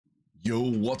Yo,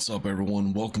 what's up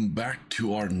everyone? Welcome back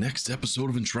to our next episode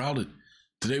of Enshrouded.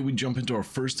 Today we jump into our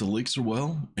first Elixir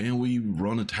well and we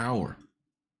run a tower.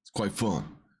 It's quite fun.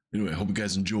 Anyway, I hope you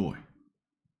guys enjoy.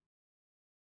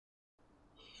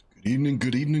 Good evening,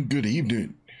 good evening, good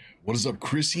evening. What is up,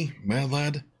 Chrissy, Mad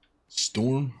Lad,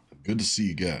 Storm? Good to see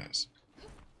you guys.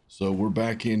 So we're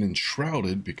back in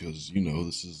Enshrouded because, you know,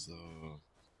 this is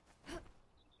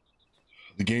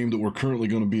the game that we're currently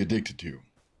going to be addicted to.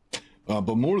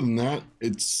 But more than that,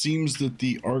 it seems that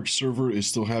the Ark server is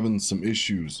still having some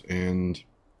issues, and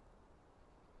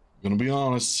I'm gonna be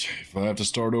honest, if I have to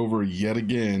start over yet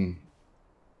again,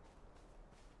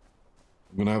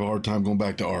 I'm gonna have a hard time going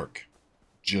back to Ark.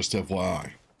 Just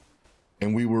FYI.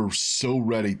 And we were so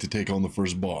ready to take on the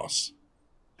first boss.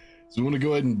 So we want to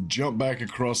go ahead and jump back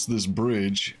across this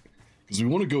bridge, because we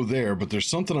want to go there, but there's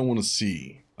something I want to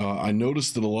see. I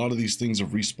noticed that a lot of these things have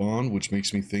respawned, which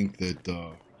makes me think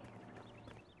that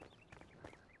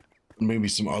maybe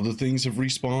some other things have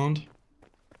respawned.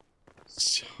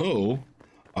 So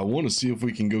I want to see if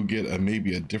we can go get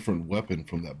maybe a different weapon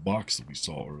from that box that we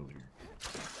saw earlier.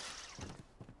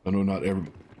 I know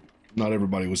not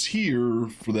everybody was here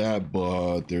for that,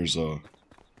 but there's a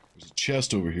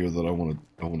chest over here that I want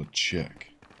to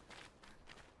check.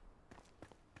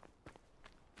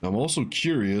 I'm also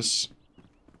curious.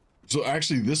 So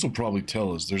actually, this will probably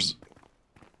tell us. There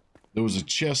was a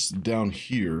chest down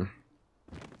here.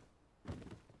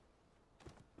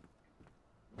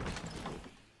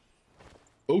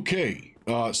 Okay,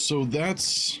 so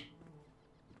that's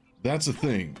a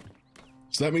thing.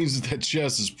 So that means that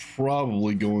chest is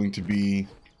probably going to be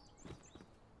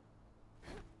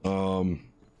ready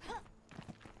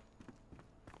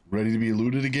to be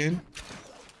looted again,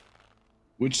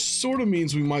 which sort of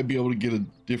means we might be able to get a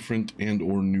different and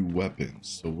or new weapon.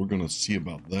 So we're gonna see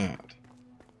about that.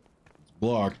 It's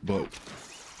blocked, but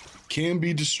can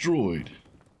be destroyed.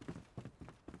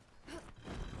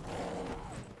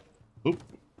 Oop.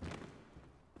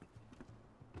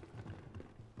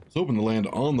 I was hoping to land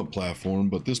on the platform,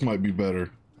 but this might be better.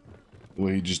 The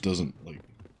way he just doesn't, like,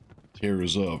 tear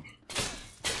us up.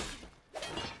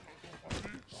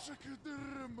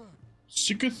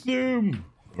 Sick of them!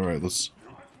 Alright, let's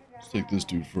take this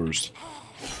dude first.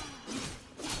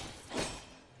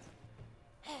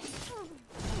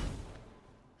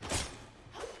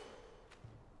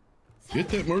 Get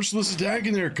that merciless attack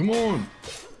in there, come on!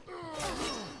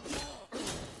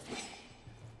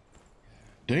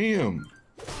 Damn!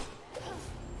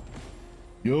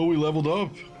 Yo, we leveled up.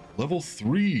 Level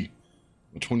 3.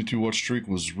 My 22 watch streak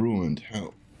was ruined.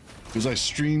 How? Because I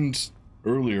streamed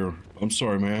earlier. I'm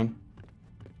sorry, man.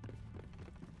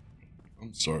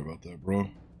 I'm sorry about that, bro.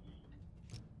 Alright,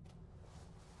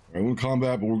 we're in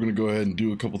combat, but we're gonna go ahead and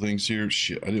do a couple things here.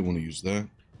 Shit, I didn't want to use that.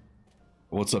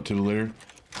 What's up, Titillator?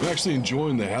 I'm actually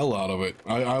enjoying the hell out of it.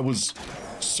 I was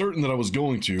certain that I was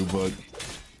going to, but...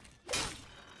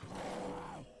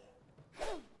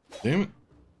 Damn it.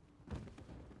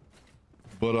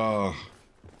 But,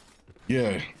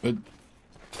 yeah,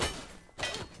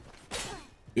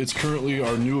 it's currently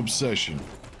our new obsession.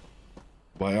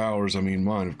 By ours, I mean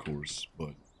mine, of course,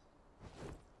 but...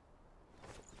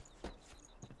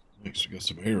 Next, we got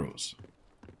some arrows.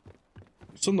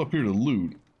 There's something up here to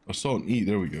loot. I saw an E,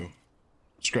 there we go.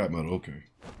 Scrap metal, okay.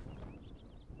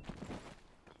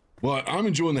 Well, I'm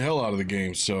enjoying the hell out of the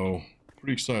game, so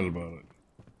pretty excited about it.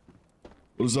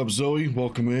 What is up, Zoe?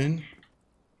 Welcome in.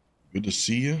 Good to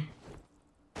see you.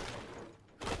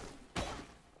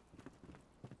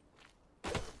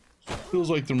 Feels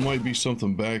like there might be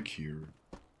something back here.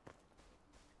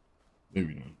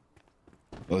 Maybe not.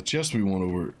 The chest we want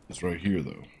over is right here,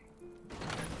 though.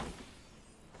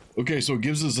 Okay, so it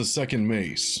gives us a second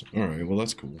mace. Alright, well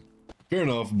that's cool. Fair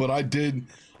enough, but I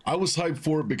was hyped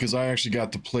for it because I actually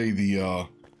got to play the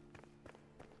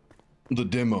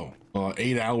demo.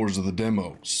 8 hours of the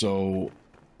demo, so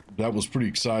that was pretty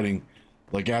exciting.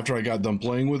 Like, after I got done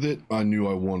playing with it, I knew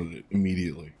I wanted it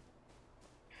immediately.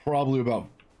 Probably about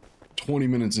 20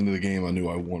 minutes into the game, I knew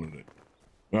I wanted it.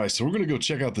 Alright, so we're gonna go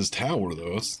check out this tower,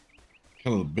 though. That's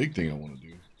kind of the big thing I want to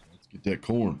do. Let's get that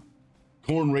corn.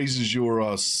 Corn raises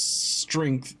your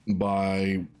strength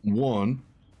by 1,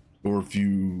 or if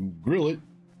you grill it,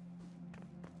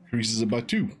 increases it by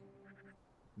 2.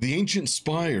 The ancient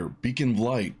spire, beacon of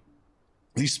light.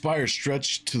 These spires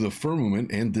stretch to the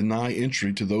firmament and deny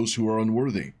entry to those who are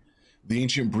unworthy. The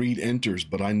ancient breed enters,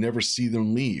 but I never see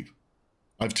them leave.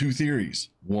 I have 2 theories.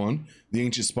 1, the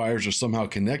ancient spires are somehow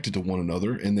connected to one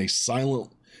another, and the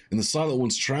silent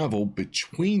ones travel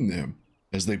between them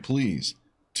as they please.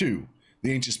 2,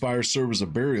 the ancient spires serve as a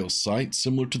burial site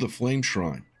similar to the flame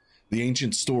shrine. The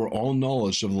ancients store all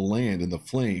knowledge of the land in the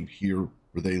flame here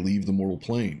where they leave the mortal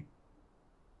plane.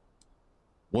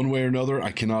 One way or another,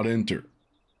 I cannot enter.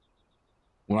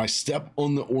 When I step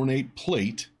on the ornate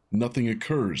plate, nothing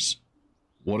occurs.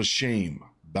 What a shame,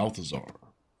 Balthazar.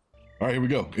 All right, here we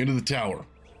go, into the tower.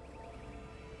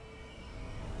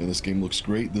 And this game looks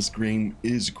great. This game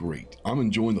is great. I'm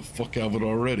enjoying the fuck out of it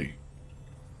already.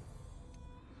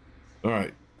 All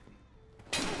right.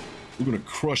 We're gonna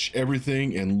crush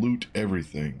everything and loot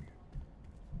everything.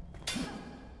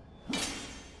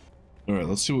 All right,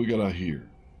 let's see what we got out here.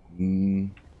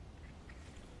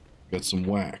 Got some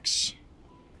wax.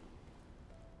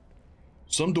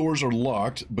 Some doors are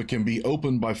locked, but can be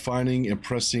opened by finding and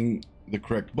pressing the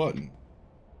correct button.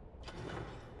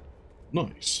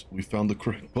 Nice, we found the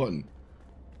correct button.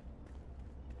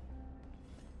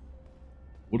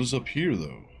 What is up here,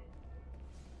 though?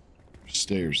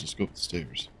 Stairs, let's go up the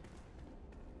stairs.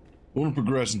 I want to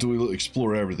progress until we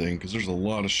explore everything, because there's a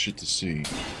lot of shit to see.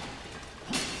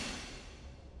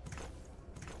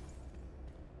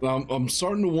 I'm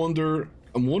starting to wonder,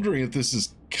 I'm wondering if this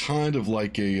is kind of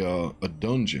like a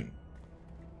dungeon.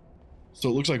 So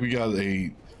it looks like we got a,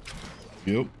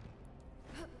 yep.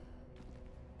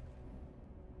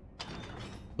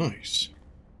 Nice.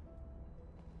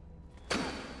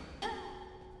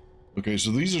 Okay,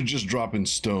 so these are just dropping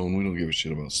stone. We don't give a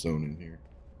shit about stone in here.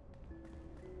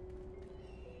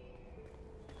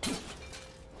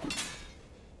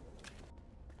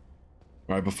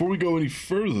 All right, before we go any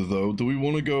further, though, do we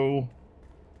want to go?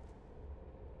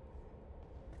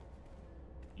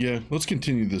 Yeah, let's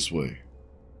continue this way.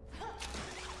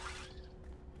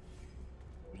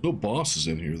 There's no bosses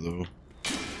in here, though.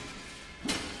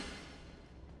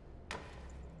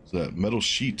 What's that? Metal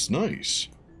sheets, nice.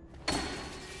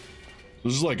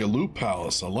 This is like a loot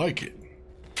palace. I like it.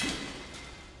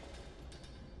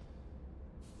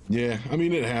 Yeah, I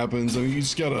mean, it happens. I mean, you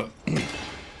just gotta...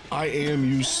 I am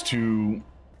used to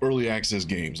early access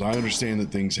games. I understand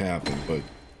that things happen, but...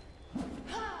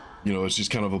 You know, it's just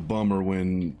kind of a bummer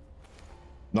when...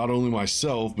 Not only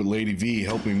myself, but Lady V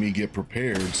helping me get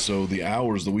prepared, so the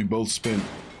hours that we both spent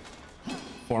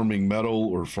farming metal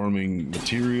or farming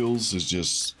materials is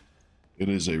just... It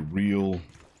is a real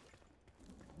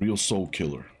soul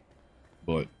killer.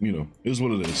 But, you know, it is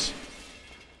what it is.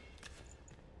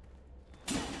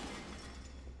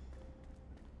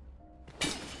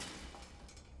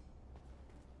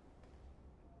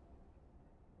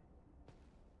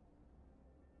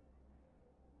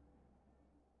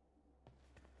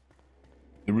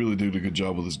 They really did a good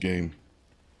job with this game.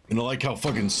 And I like how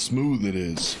fucking smooth it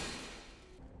is.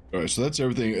 Alright, so that's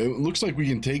everything. It looks like we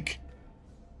can take...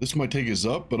 This might take us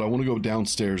up, but I want to go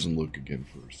downstairs and look again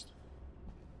first.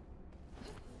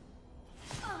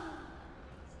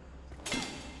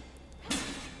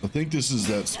 I think this is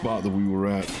that spot that we were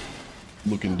at,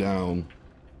 looking down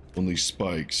on these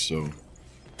spikes, so...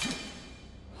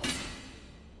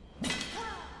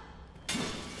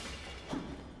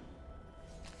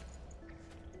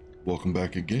 Welcome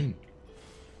back again.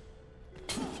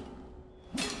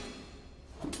 There's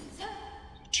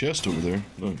a chest over there.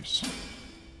 Nice.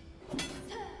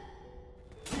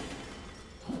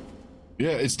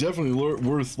 Yeah, it's definitely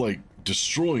worth, like,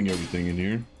 destroying everything in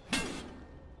here.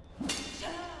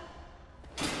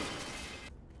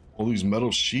 All these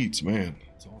metal sheets, man.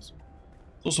 That's awesome.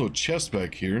 There's also a chest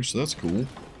back here, so that's cool.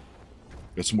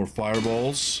 Got some more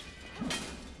fireballs.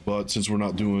 But since we're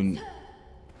not doing...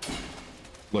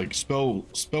 like spell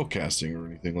casting or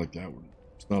anything like that,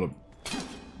 it's not a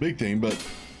big thing, but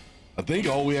I think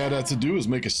all we had to do is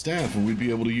make a staff and we'd be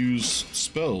able to use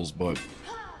spells, but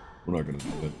we're not gonna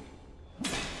do that.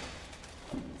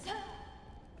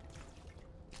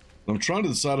 I'm trying to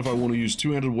decide if I want to use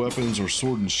two-handed weapons or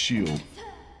sword and shield.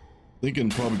 Thinking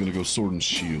probably gonna go sword and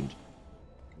shield.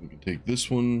 We can take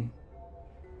this one.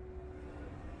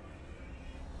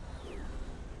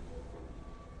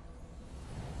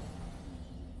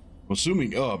 I'm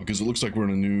assuming up because it looks like we're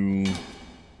in a new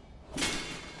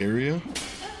area.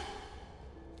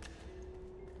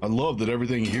 I love that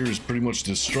everything here is pretty much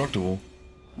destructible.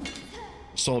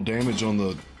 I saw damage on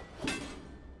the,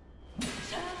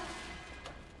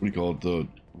 what do you call it, the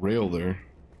rail there.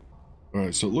 All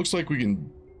right, so it looks like we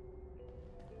can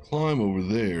climb over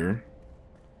there.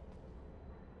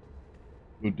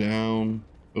 Go down.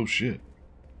 Oh shit.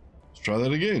 Let's try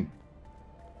that again.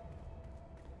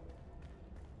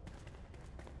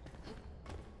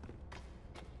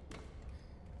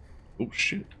 Oh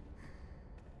shit.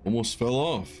 Almost fell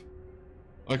off.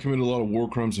 I commit a lot of war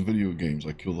crimes in video games.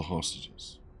 I kill the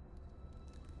hostages.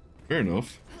 Fair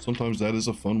enough. Sometimes that is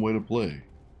a fun way to play.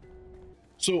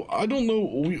 So I don't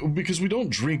know, because we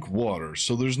don't drink water,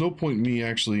 so there's no point in me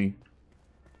actually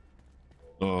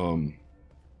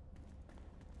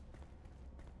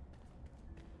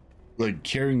like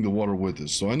carrying the water with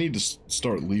us. So I need to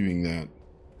start leaving that.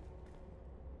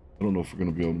 I don't know if we're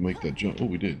gonna be able to make that jump. Oh,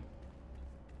 we did.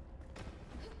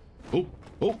 Oh,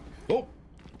 oh, oh,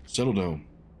 settle down.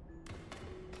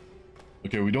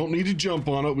 Okay, we don't need to jump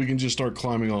on it, we can just start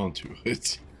climbing onto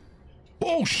it.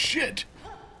 Oh shit!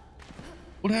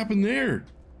 What happened there?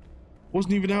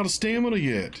 Wasn't even out of stamina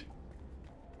yet.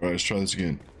 All right, let's try this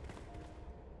again.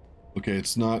 Okay,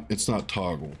 it's not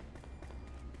toggle.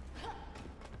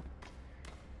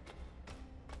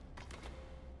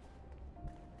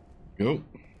 Go.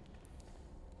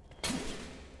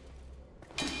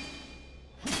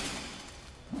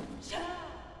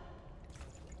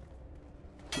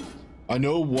 I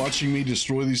know watching me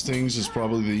destroy these things is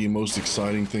probably the most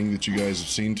exciting thing that you guys have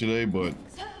seen today, but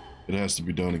it has to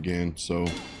be done again, so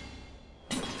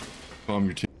calm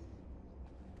your teeth.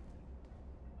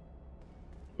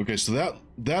 Okay, so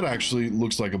that actually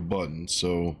looks like a button,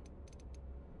 so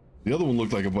the other one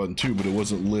looked like a button too, but it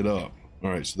wasn't lit up. All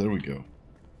right, so there we go.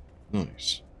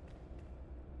 Nice.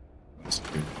 That's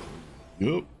good.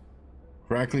 Yep.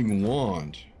 Crackling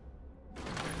wand.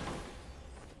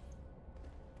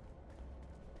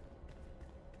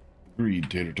 Agreed,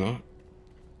 Tater Tot.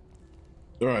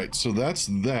 All right, so that's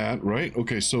that, right?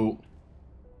 Okay, so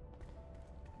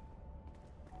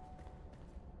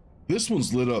this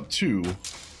one's lit up too.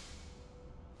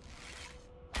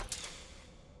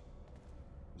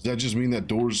 Does that just mean that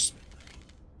door's...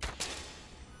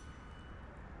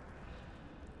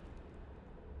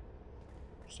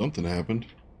 Something happened.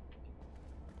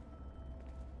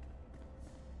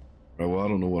 All right, well, I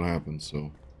don't know what happened,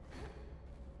 so...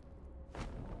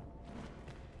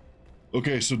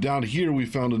 Okay, so down here we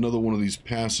found another one of these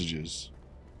passages.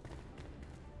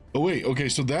 Oh wait, okay,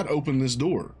 so that opened this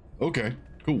door. Okay,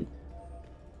 cool.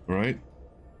 All right.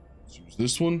 So it's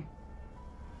this one.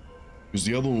 Because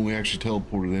the other one we actually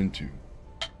teleported into.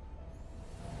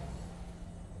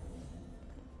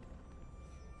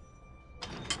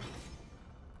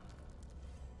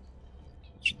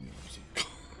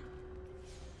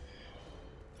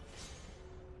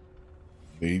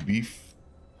 Maybe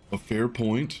a fair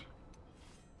point.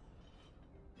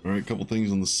 All right, a couple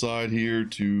things on the side here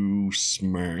to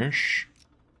smash.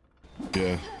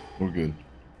 Yeah, we're good.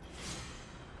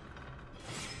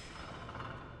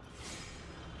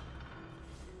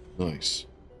 Nice.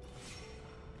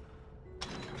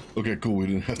 Okay, cool. We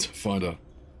didn't have to find a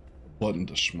button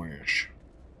to smash.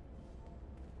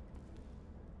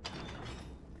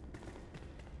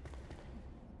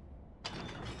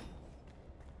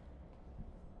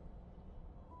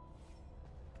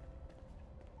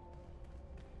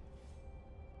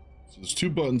 So there's two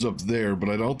buttons up there, but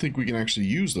I don't think we can actually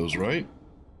use those, right?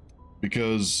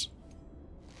 Because...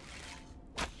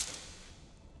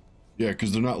 yeah,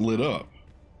 because they're not lit up.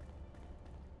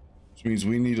 Which means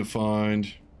we need to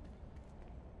find...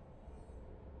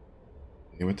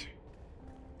 damn it.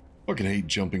 Fucking hate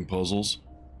jumping puzzles.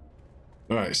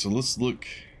 Alright, so let's look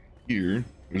here.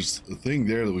 There's a thing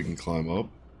there that we can climb up.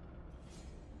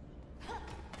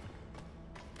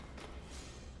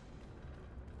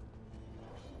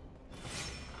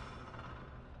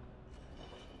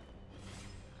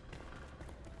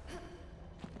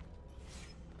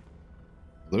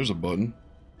 There's a button.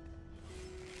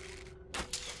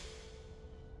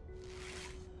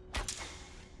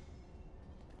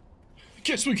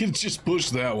 Guess we can just push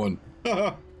that one.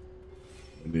 An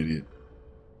idiot.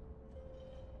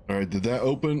 Alright, did that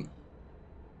open?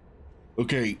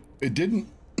 Okay, it didn't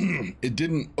it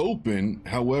didn't open,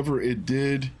 however it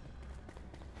did.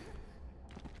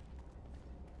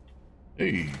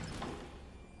 Hey.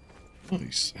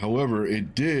 Nice. However,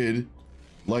 it did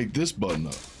light this button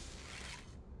up.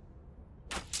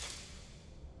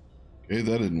 Okay,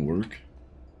 that didn't work.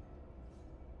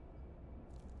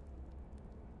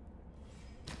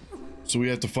 So we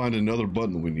have to find another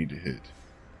button we need to hit.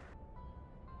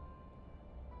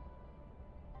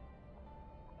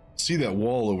 See that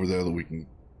wall over there that we can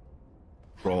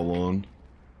crawl on?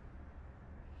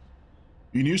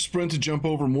 You can use sprint to jump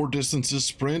over more distances.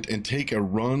 Sprint and take a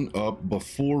run up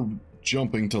before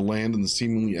jumping to land in the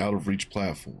seemingly out of reach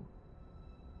platform.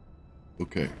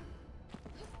 Okay.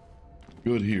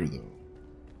 Good here though.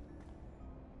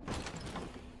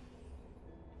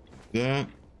 That.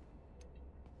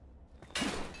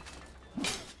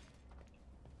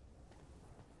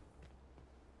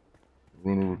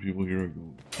 Run over people here and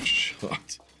go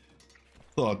shot.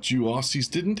 Thought you Aussies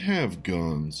didn't have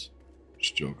guns.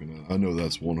 Just joking. I know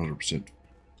that's 100%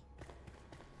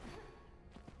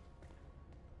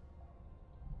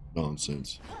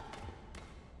 Nonsense.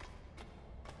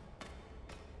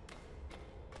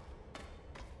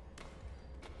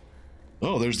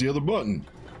 Oh, there's the other button.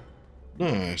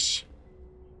 Nice.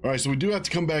 All right, so we do have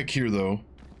to come back here, though.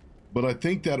 But I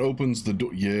think that opens the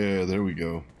door. Yeah, there we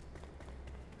go.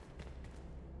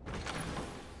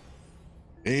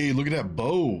 Hey, look at that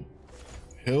bow.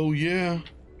 Hell yeah.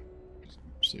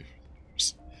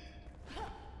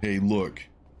 Hey, look.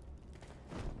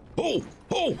 Oh,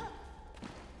 oh.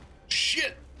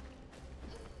 Shit.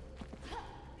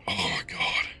 Oh my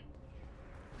God.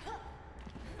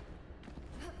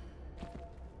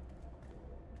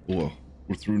 Whoa,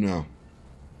 we're through now.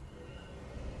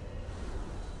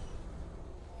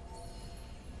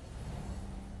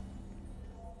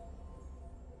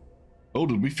 Oh,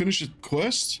 did we finish the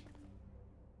quest?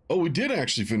 Oh, we did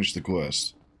actually finish the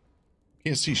quest.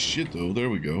 Can't see shit though. There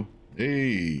we go.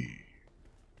 Hey.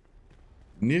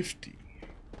 Nifty.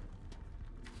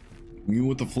 Commune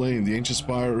with the flame. The ancient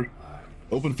spire.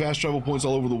 Open fast travel points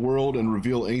all over the world and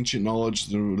reveal ancient knowledge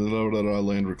that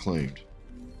land reclaimed.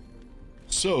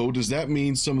 So, does that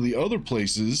mean some of the other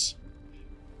places?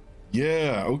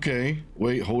 Yeah, okay.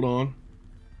 Wait, hold on.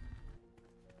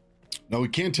 Now we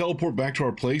can't teleport back to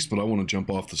our place, but I want to jump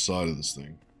off the side of this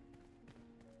thing.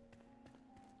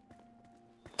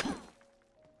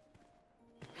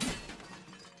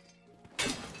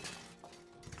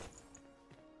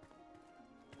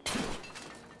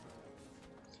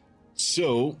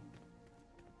 So,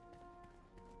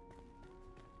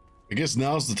 I guess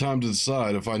now's the time to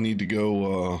decide if I need to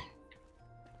go,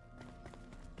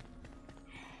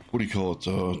 what do you call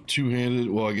it, two-handed?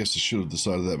 Well, I guess I should have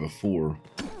decided that before.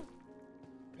 I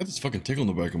got this fucking tickle in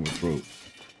the back of my throat.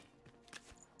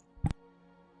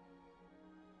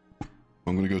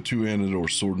 I'm gonna go two-handed or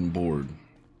sword and board.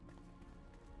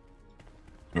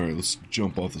 Alright, let's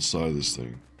jump off the side of this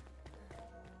thing.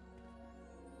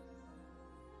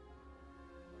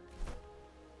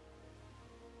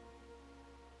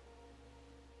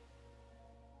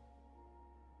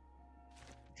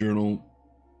 Journal.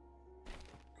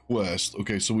 Quest.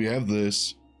 Okay, so we have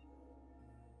this.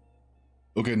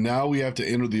 Okay, now we have to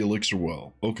enter the Elixir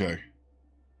well. Okay.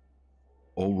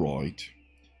 Alright.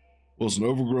 Well, it's an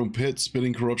overgrown pit,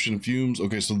 spitting corruption and fumes.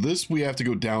 Okay, so this we have to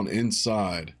go down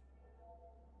inside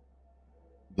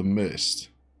the mist.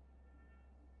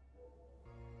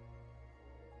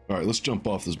 Alright, let's jump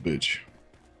off this bitch.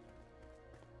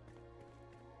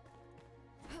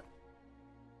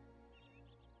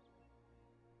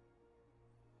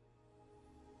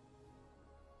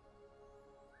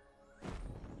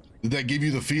 Did that give you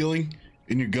the feeling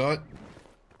in your gut?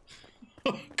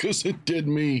 Because it did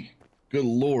me. Good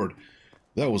lord.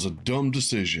 That was a dumb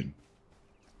decision.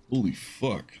 Holy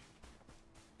fuck.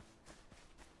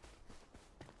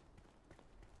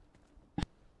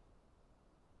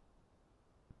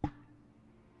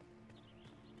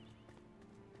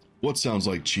 What sounds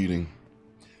like cheating?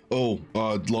 Oh,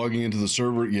 logging into the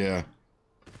server? Yeah.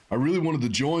 I really wanted to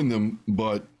join them,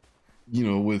 but, you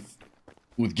know, with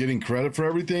getting credit for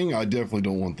everything, I definitely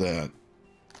don't want that.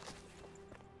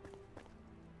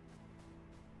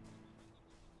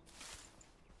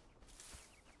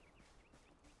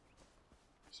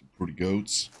 Some pretty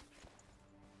goats.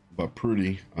 By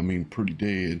pretty, I mean pretty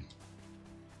dead.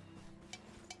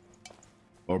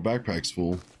 Our backpack's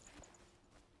full.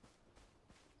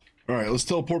 Alright, let's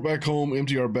teleport back home,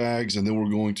 empty our bags, and then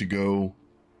we're going to go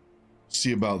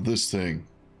see about this thing.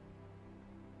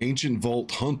 Ancient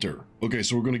Vault Hunter. Okay,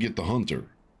 so we're going to get the Hunter.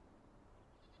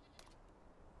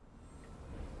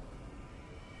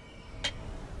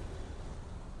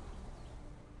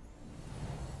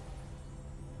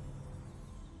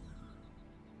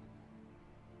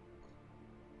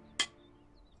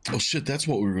 Oh shit, that's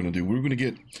what we were going to do. We were going to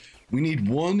get... We need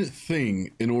one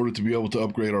thing in order to be able to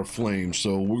upgrade our flames.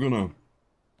 So we're going to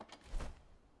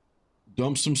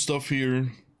dump some stuff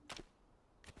here.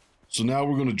 So now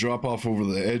we're going to drop off over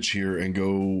the edge here and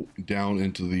go down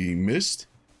into the mist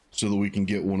so that we can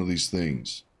get one of these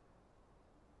things.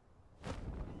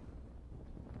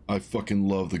 I fucking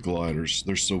love the gliders.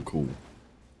 They're so cool.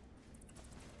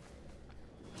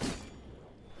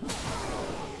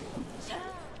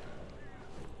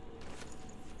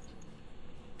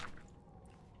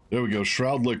 There we go.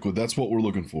 Shroud liquid. That's what we're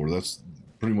looking for. That's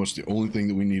pretty much the only thing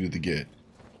that we needed to get.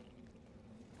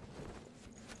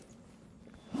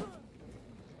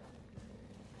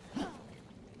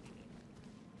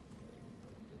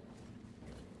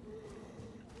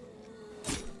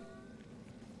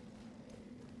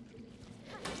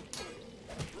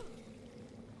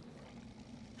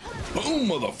 Boom,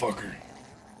 motherfucker.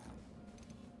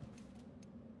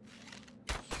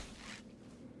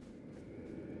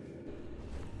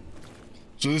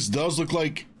 So this does look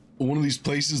like one of these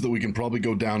places that we can probably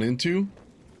go down into.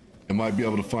 I might be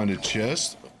able to find a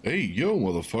chest. Hey, yo,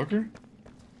 motherfucker.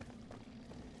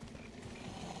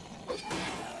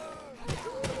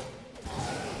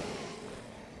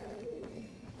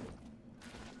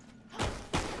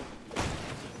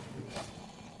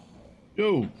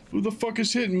 Yo, who the fuck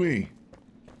is hitting me?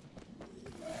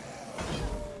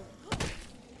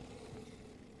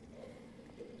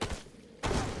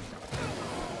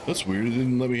 That's weird. It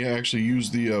didn't let me actually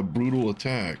use the brutal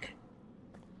attack.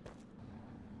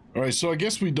 Alright, so I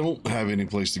guess we don't have any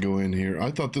place to go in here.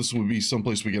 I thought this would be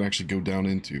someplace we can actually go down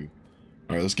into.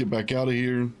 Alright, let's get back out of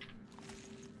here.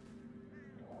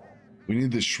 We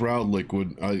need this shroud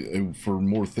liquid for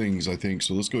more things, I think.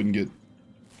 So let's go ahead and get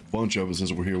a bunch of us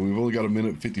as we're here. We've only got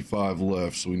 1:55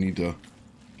 left, so we need to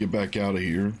get back out of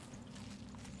here.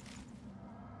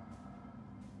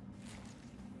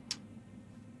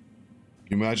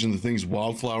 Can you imagine the things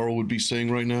Wildflower would be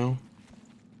saying right now?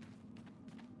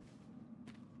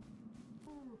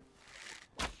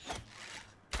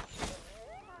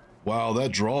 Wow,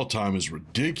 that draw time is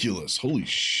ridiculous. Holy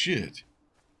shit.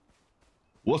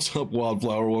 What's up,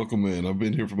 Wildflower? Welcome in. I've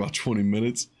been here for about 20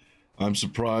 minutes. I'm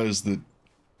surprised that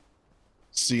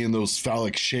seeing those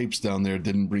phallic shapes down there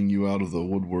didn't bring you out of the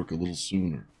woodwork a little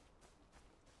sooner.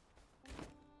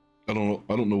 I don't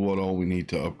know what all we need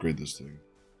to upgrade this thing.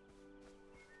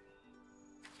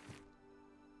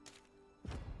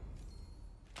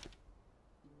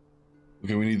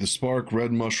 Okay, we need the spark,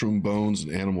 red mushroom, bones,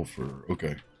 and animal fur.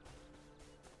 Okay.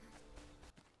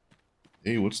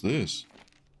 Hey, what's this?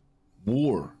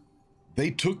 War.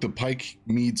 They took the Pike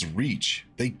Mead's reach.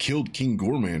 They killed King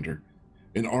Gormander.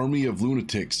 An army of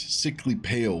lunatics, sickly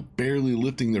pale, barely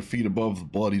lifting their feet above the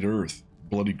bloodied earth,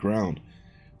 bloody ground.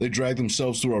 They dragged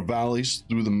themselves through our valleys,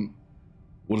 through the...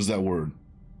 What is that word?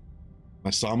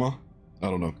 Isama?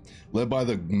 I don't know. Led by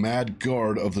the mad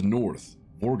guard of the north,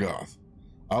 Vorgoth.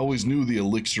 I always knew the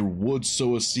elixir would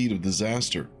sow a seed of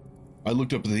disaster. I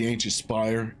looked up at the ancient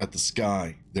spire, at the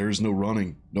sky. There is no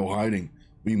running, no hiding.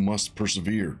 We must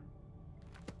persevere.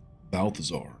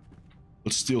 Balthazar.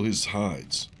 Let's steal his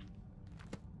hides.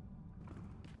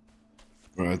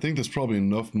 Alright, I think that's probably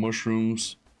enough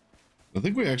mushrooms. I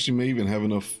think we actually may even have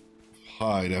enough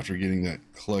hide after getting that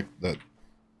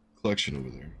collection over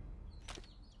there.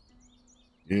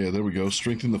 Yeah, there we go.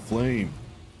 Strengthen the flame.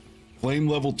 Flame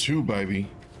level 2, baby.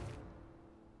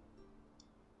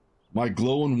 My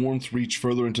glow and warmth reach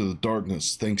further into the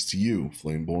darkness thanks to you,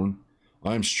 Flameborn.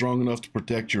 I am strong enough to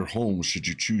protect your home should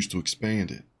you choose to expand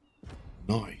it.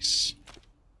 Nice.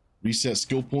 Reset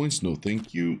skill points? No,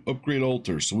 thank you. Upgrade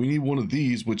altar. So we need one of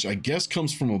these, which I guess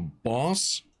comes from a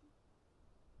boss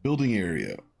building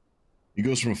area. It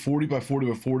goes from 40 by 40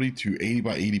 by 40 to 80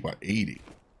 by 80 by 80.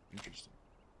 Interesting.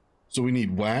 So we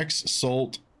need wax,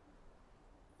 salt,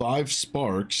 5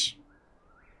 sparks,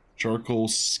 charcoal,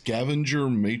 scavenger,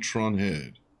 matron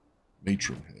head.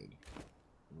 Matron head.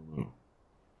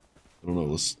 I don't know.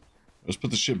 Let's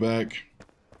put the shit back.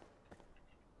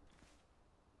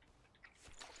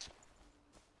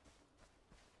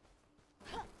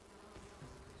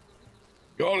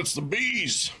 God, it's the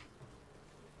bees.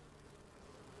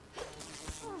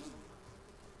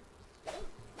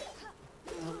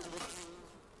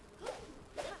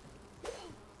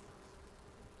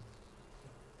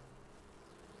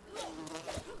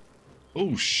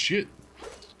 Oh shit.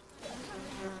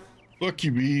 Fuck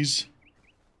you, bees.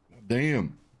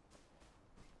 Damn.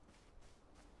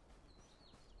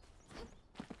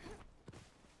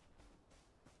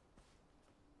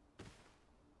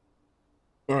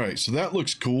 All right, so that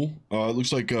looks cool. It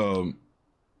looks like what do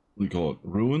you call it?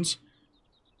 Ruins.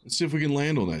 Let's see if we can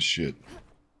land on that shit.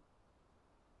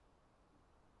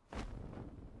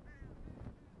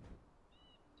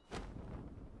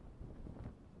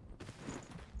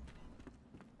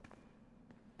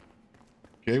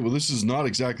 Okay, well, this is not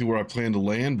exactly where I plan to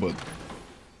land, but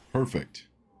perfect.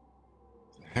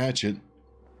 Hatchet,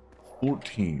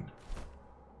 14.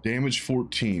 Damage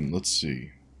 14, let's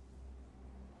see.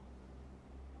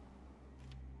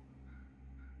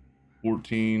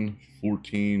 14,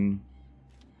 14.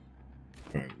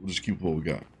 All right, we'll just keep what we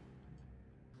got.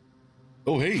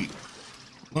 Oh, hey.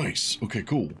 Nice. Okay,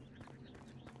 cool.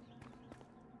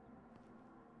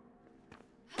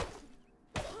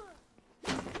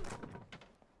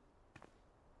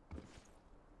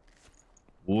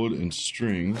 Wood and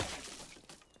string.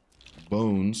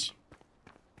 Bones.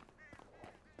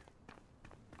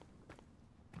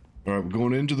 All right, we're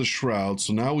going into the shroud.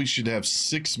 So now we should have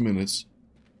 6 minutes.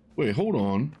 Wait, hold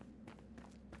on.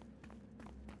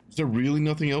 Is there really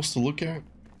nothing else to look at?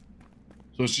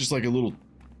 So it's just like a little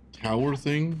tower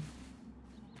thing?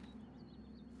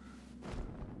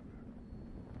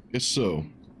 Guess so.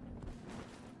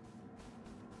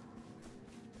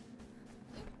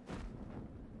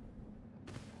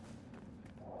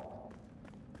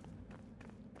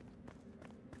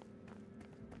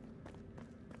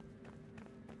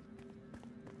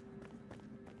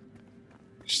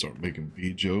 Start making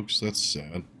bee jokes. That's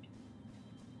sad.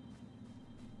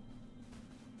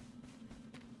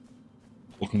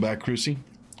 Welcome back, Chrissy.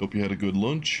 Hope you had a good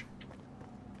lunch.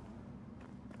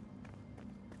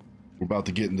 We're about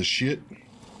to get into shit.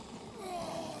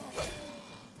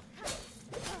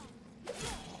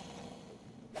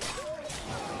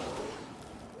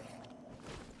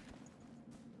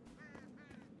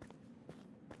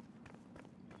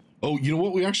 Oh, you know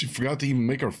what? We actually forgot to even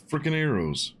make our freaking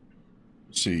arrows.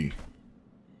 Let's see.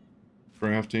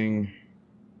 Crafting.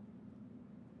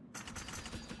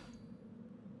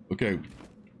 Okay.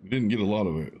 We didn't get a lot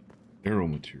of it. Arrow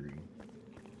material.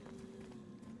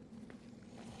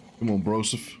 Come on,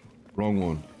 Broseph. Wrong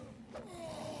one.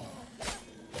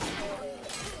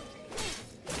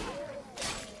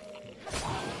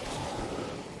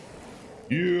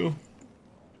 Yeah.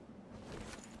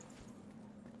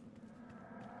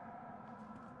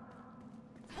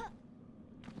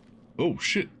 Oh,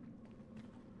 shit.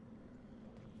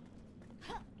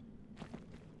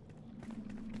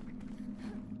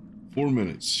 Four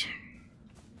minutes.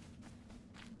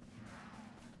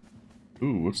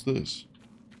 Ooh, what's this?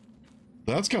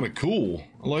 That's kind of cool.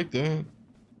 I like that.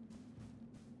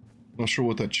 Not sure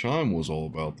what that chime was all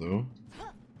about, though.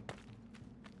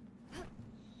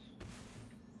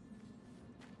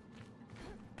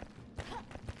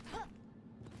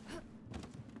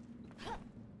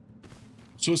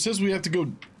 So it says we have to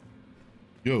go...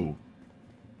 Yo.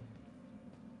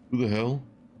 Who the hell?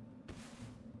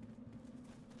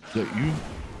 Is that you?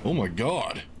 Oh my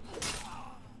god.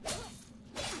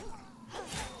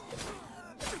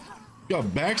 Got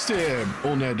backstab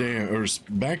on that damn... Or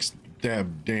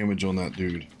backstab damage on that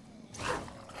dude.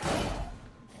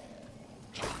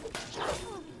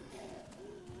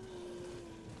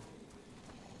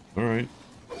 Alright.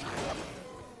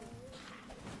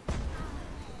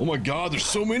 Oh my god, there's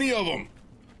so many of them!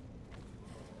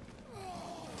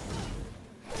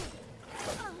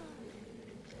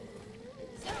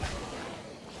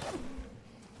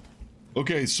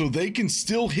 Okay, so they can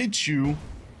still hit you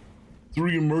through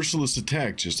your merciless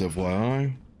attack, just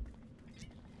FYI.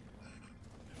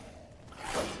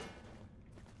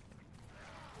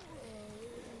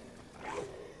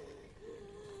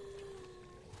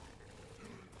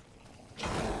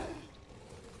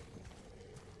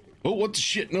 Oh, what the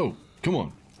shit? No, come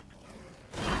on.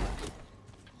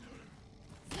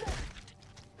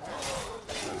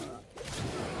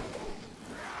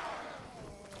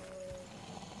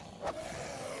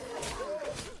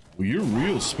 Well, you're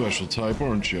real special type,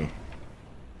 aren't you?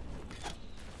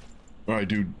 Alright,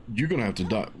 dude, you're gonna have to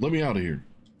die. Let me out of here.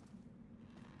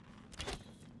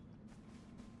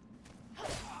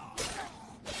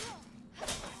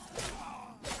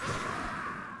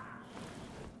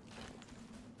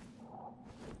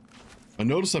 I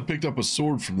noticed I picked up a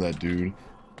sword from that dude.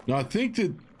 Now, I think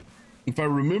that, if I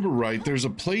remember right, there's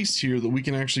a place here that we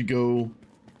can actually go...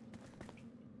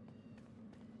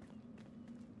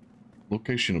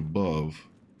 Location above.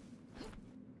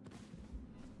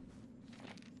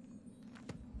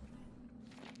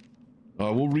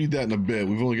 We'll read that in a bit.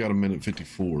 We've only got a minute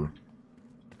 54.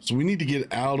 So we need to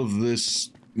get out of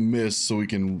this mist so we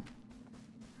can...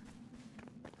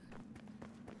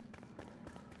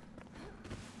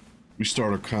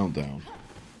 restart our countdown.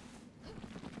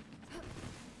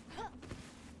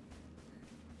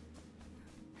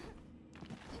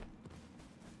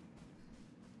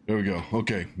 There we go.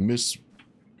 Okay, miss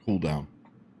cooldown.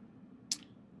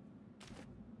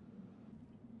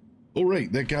 Oh,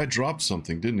 right, that guy dropped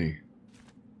something, didn't he?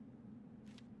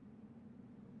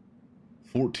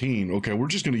 14. Okay, we're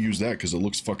just gonna use that because it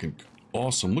looks fucking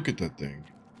awesome. Look at that thing.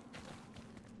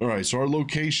 Alright, so our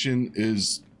location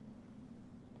is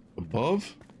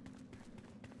above?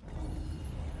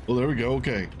 Oh, there we go.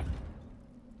 Okay.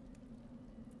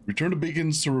 Return to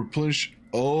beacons to replenish.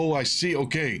 Oh, I see.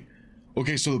 Okay.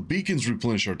 Okay, so the beacons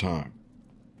replenish our time.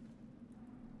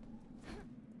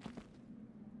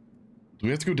 Do we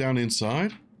have to go down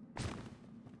inside?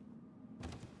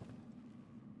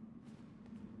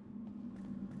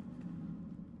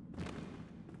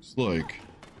 It's like...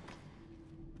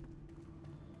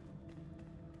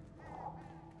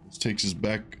 This takes us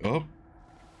back up.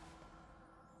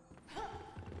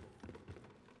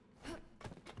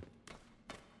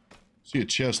 See a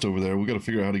chest over there. We gotta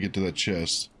figure out how to get to that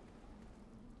chest.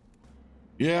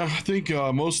 Yeah, I think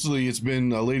mostly it's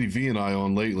been Lady V and I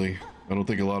on lately. I don't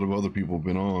think a lot of other people have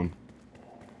been on.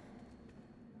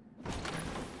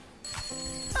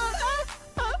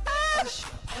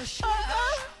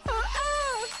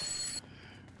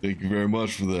 Thank you very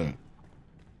much for that.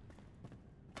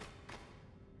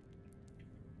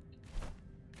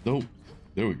 Nope.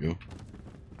 There we go.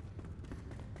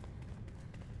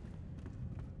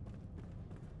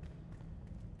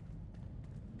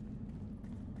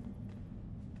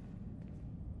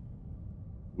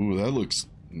 Ooh, that looks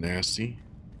nasty.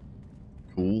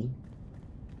 Cool.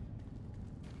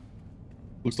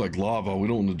 Looks like lava. We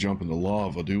don't want to jump into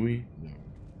lava, do we? No.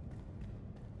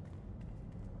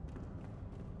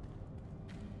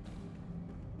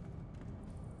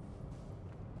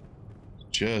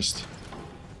 Chest.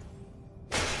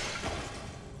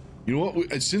 You know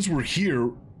what? Since we're here,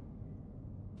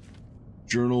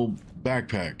 journal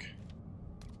backpack.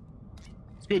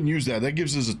 Let's go ahead and use that. That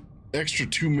gives us an extra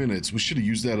 2 minutes. We should have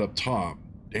used that up top.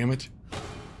 Damn it.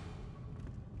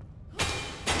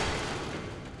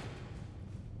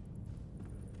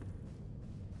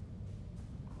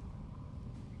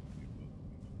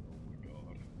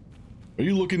 Are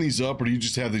you looking these up, or do you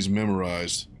just have these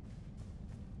memorized?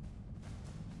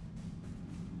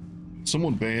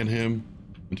 Someone ban him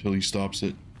until he stops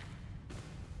it.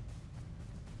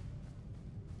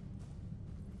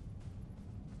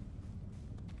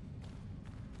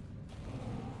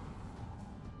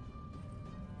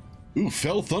 Ooh,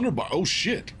 fell thunderbolt. Oh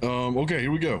shit. Okay,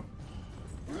 here we go.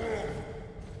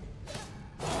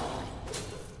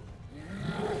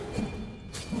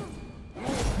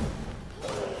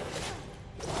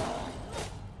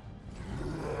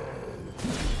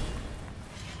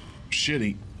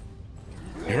 Shitty.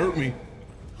 It hurt me.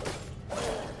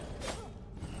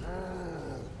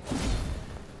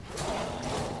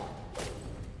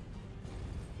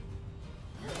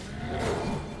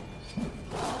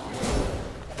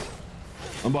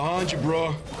 I'm behind you,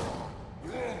 bro.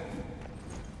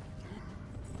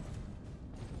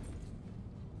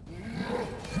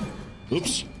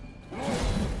 Oops.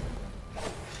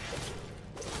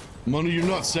 I'm under your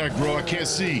nutsack, bro. I can't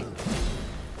see.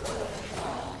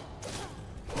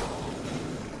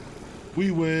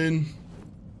 We win.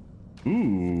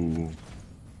 Ooh.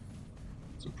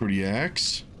 It's a pretty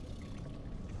axe.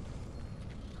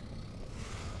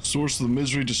 Source of the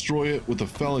misery, destroy it with a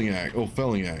felling axe. Oh,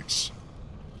 felling axe.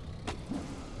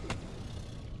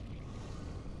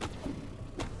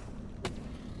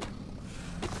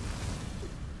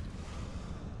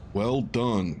 Well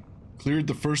done. Cleared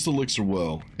the first elixir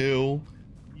well. Hell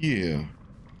yeah.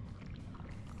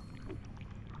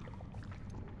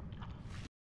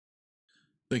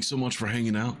 Thanks so much for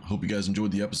hanging out. Hope you guys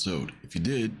enjoyed the episode. If you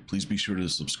did, please be sure to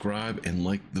subscribe and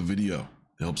like the video.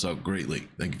 It helps out greatly.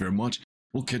 Thank you very much.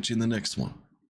 We'll catch you in the next one.